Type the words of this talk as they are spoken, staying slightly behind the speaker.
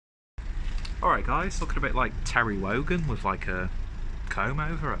Alright guys, looking a bit like Terry Wogan with like a comb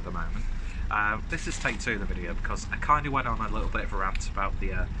over at the moment. This is take 2 of the video because I kind of went on a little bit of a rant about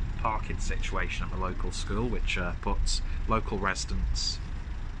the parking situation at the local school, which puts local residents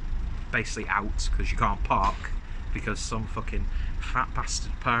basically out because you can't park because some fucking fat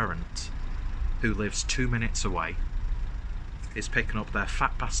bastard parent who lives 2 minutes away is picking up their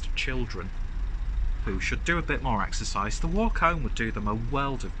fat bastard children who should do a bit more exercise. The walk home would do them a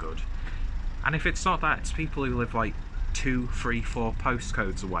world of good. And if it's not that, it's people who live like 2, 3, 4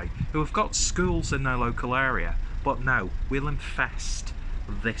 postcodes away who have got schools in their local area, but no, we'll infest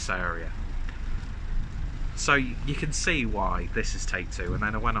this area. So you can see why this is take 2. And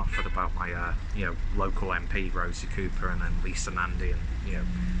then I went off about my local MP Rosie Cooper and then Lisa Nandy, and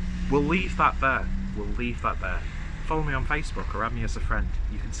we'll leave that there. We'll leave that there. Follow me on Facebook or add me as a friend.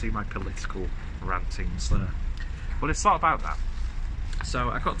 You can see my political rantings there. But it's not about that.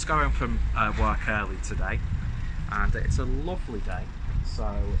 So I got to go home from work early today, and it's a lovely day. So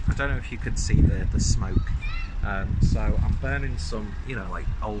I don't know if you can see the smoke. So I'm burning some, like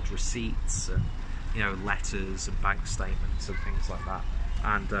old receipts and letters and bank statements and things like that,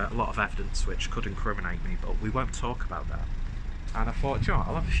 and a lot of evidence which could incriminate me, but we won't talk about that. And I thought, you know what,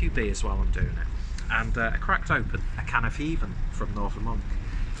 I'll have a few beers while I'm doing it. And I cracked open a can of Even from Northern Monk.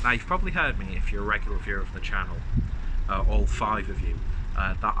 Now you've probably heard me, if you're a regular viewer of the channel, all 5 of you,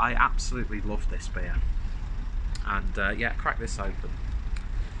 that I absolutely love this beer. And yeah, I cracked this open,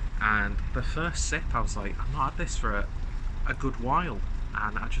 and the first sip I was like, I've not had this for a good while,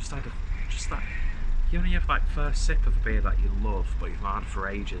 and I just had that, you only have that first sip of a beer that you love but you've not had for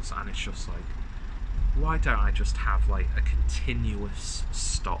ages, and it's just like, why don't I just have like a continuous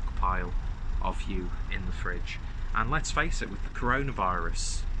stockpile of you in the fridge? And let's face it, with the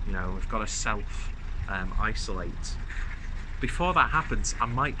coronavirus, we've got to self-isolate. Before that happens, I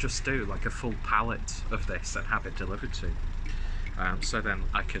might just do like a full pallet of this and have it delivered to. So then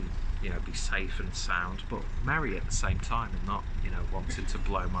I can, be safe and sound, but merry at the same time, and not, wanting to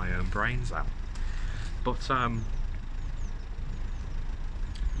blow my own brains out. But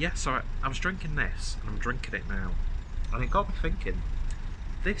yeah, so I was drinking this, and I'm drinking it now, and it got me thinking.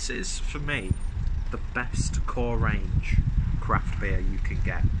 This is, for me, the best core range craft beer you can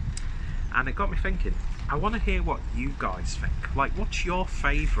get. And it got me thinking, I want to hear what you guys think. Like, what's your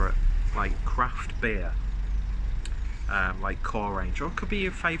favourite, like, craft beer, like, core range? Or it could be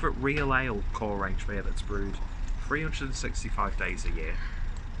your favourite real ale core range beer that's brewed 365 days a year.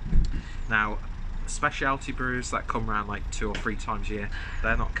 Now, specialty brews that come around like 2 or 3 times a year,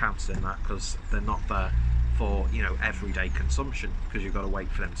 they're not counted in that because they're not there for, everyday consumption, because you've got to wait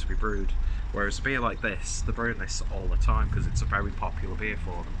for them to be brewed. Whereas a beer like this, they're brewing this all the time because it's a very popular beer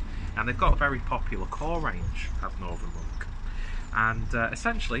for them. And they've got a very popular core range at Northern Monk. And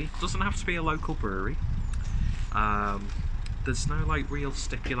essentially, it doesn't have to be a local brewery. There's no like real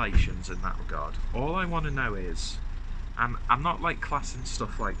stipulations in that regard. All I want to know is, and I'm not like classing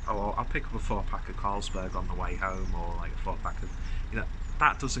stuff like, oh, I'll pick up a 4-pack of Carlsberg on the way home, or like a 4-pack of,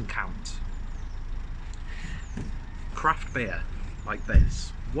 that doesn't count. Craft beer like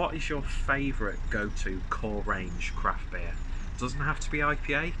this, what is your favourite go-to core range craft beer? Doesn't have to be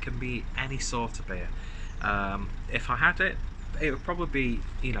IPA, can be any sort of beer. If I had it, it would probably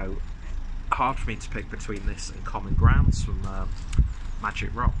be, hard for me to pick between this and Common Grounds from Magic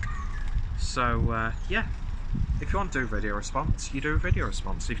Rock. So yeah, if you want to do a video response, you do a video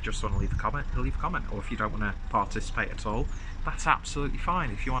response. If you just want to leave a comment, leave a comment. Or if you don't want to participate at all, that's absolutely fine.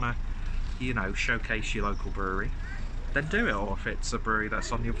 If you want to, showcase your local brewery, then do it. Or if it's a brewery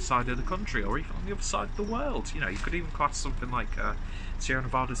that's on the other side of the country, or even on the other side of the world, you could even class something like Sierra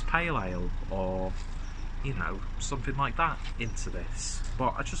Nevada's Pale Ale, or something like that into this.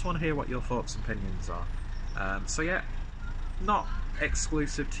 But I just want to hear what your thoughts and opinions are. So yeah, not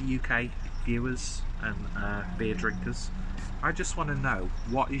exclusive to UK viewers and beer drinkers. I just want to know,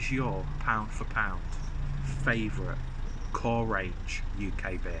 what is your pound for pound favourite core range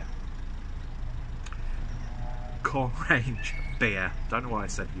UK beer? Core range beer. Don't know why I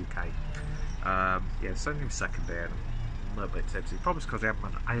said UK. Yeah, it's only my second beer and I'm a little bit tipsy. Probably because I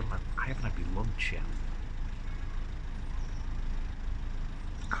haven't had my lunch yet.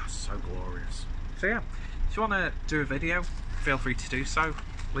 Oh, so glorious. So yeah, if you want to do a video, feel free to do so.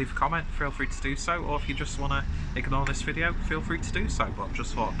 Leave a comment, feel free to do so. Or if you just want to ignore this video, feel free to do so. But I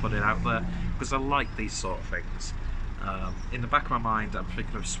just thought I'd put it out there because I like these sort of things. In the back of my mind, I'm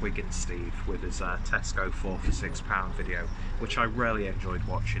thinking of Swiggin Steve with his Tesco 4 for £6 video, which I really enjoyed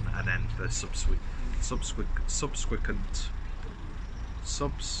watching, and then the subsequent,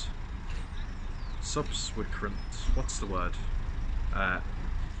 what's the word?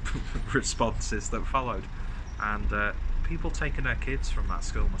 responses that followed. And people taking their kids from that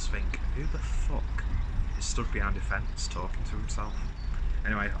school must think, who the fuck is stood behind a fence talking to himself?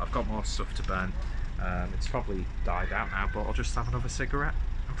 Anyway, I've got more stuff to burn. It's probably died out now, but I'll just have another cigarette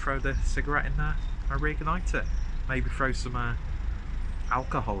and throw the cigarette in there and reignite it. Maybe throw some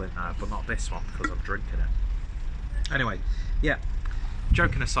alcohol in there, but not this one because I'm drinking it. Anyway, yeah,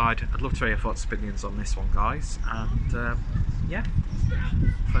 joking aside, I'd love to hear your thoughts and opinions on this one, guys. And yeah,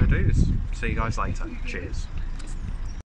 fair dues. See you guys later. Cheers.